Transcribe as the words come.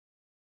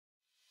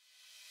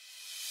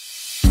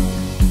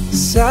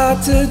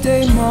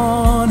Saturday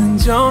morning,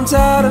 jumped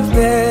out of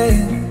bed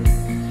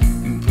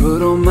and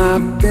put on my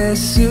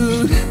best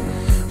suit.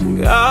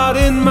 Got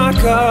in my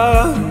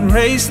car and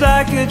raced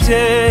like a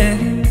jet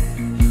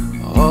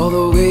all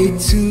the way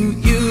to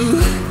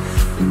you.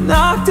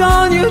 Knocked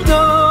on your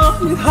door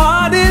with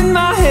heart in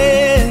my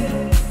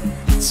head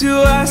to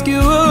ask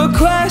you a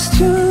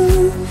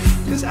question,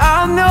 'cause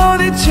I know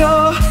that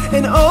you're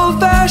an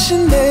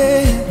old-fashioned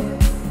man.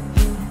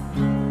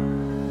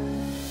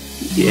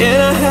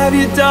 Can I have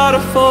your daughter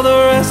for the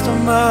rest of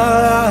my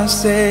life?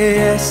 Say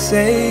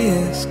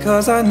yes,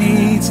 'cause I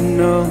need to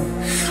know.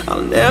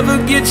 I'll never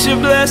get your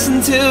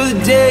blessing till the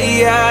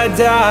day I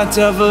die.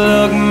 Tough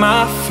luck,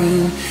 my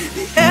friend.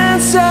 The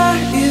answer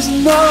is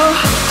no.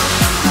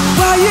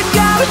 Why you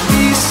gotta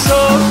be so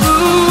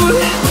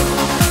rude?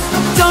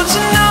 Don't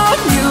you know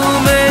I'm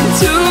human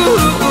too?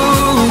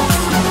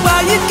 Why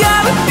you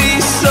gotta be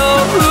so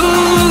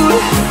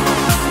rude?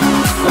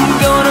 I'm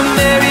gonna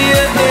marry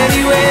you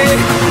anyway.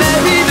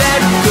 Marry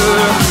that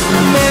girl,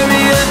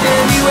 marry her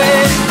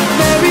anyway.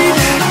 Marry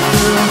that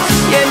girl,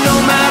 yeah, no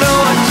matter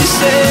what you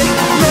say.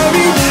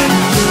 Marry that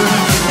girl,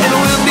 and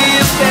we'll be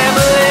a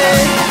family.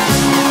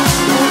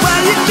 Why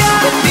you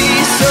gotta be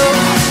so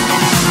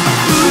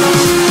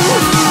rude?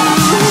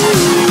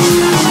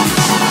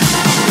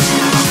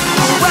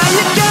 Why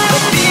you gotta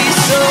be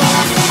so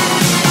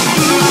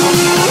rude?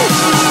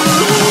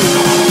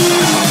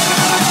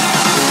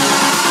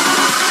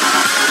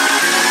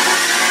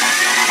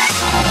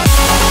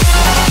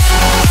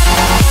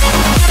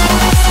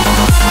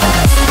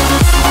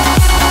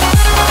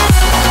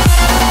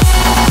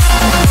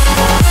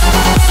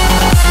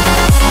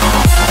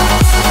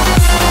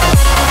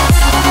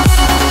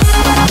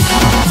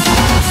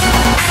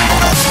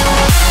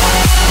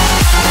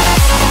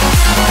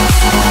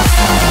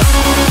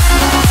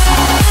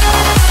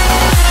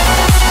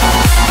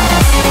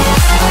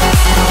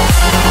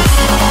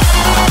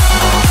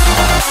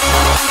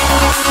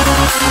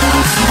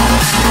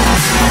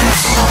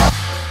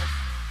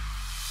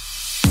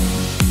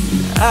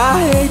 I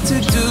hate to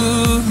do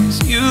this,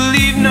 you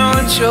leave no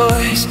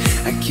choice.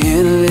 I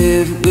can't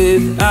live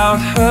without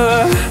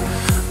her.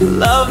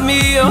 Love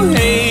me or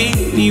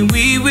hate me,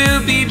 we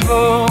will be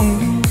both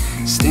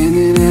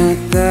standing at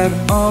that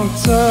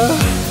altar.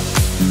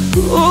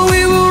 Or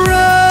we will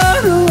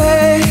run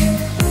away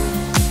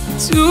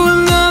to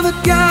another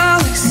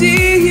galaxy,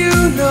 you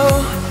know.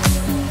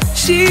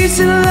 She's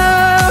in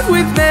love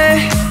with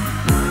me,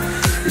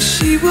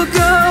 she will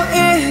go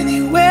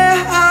anywhere.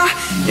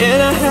 Can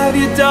I have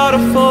your daughter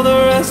for the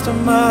rest of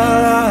my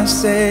life?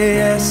 Say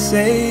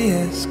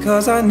yes,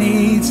 'cause I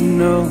need to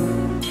know.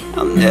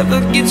 I'll never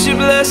get your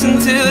blessing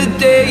till the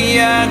day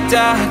I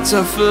die.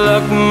 Tough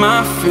luck,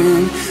 my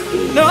friend,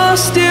 no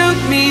still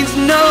means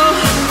no.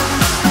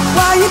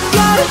 Why you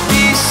gotta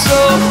be so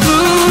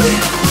rude?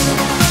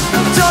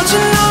 Don't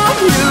you know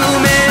I'm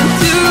human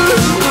too?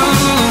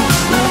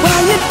 Why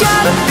you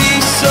gotta be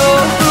so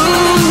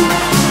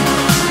rude?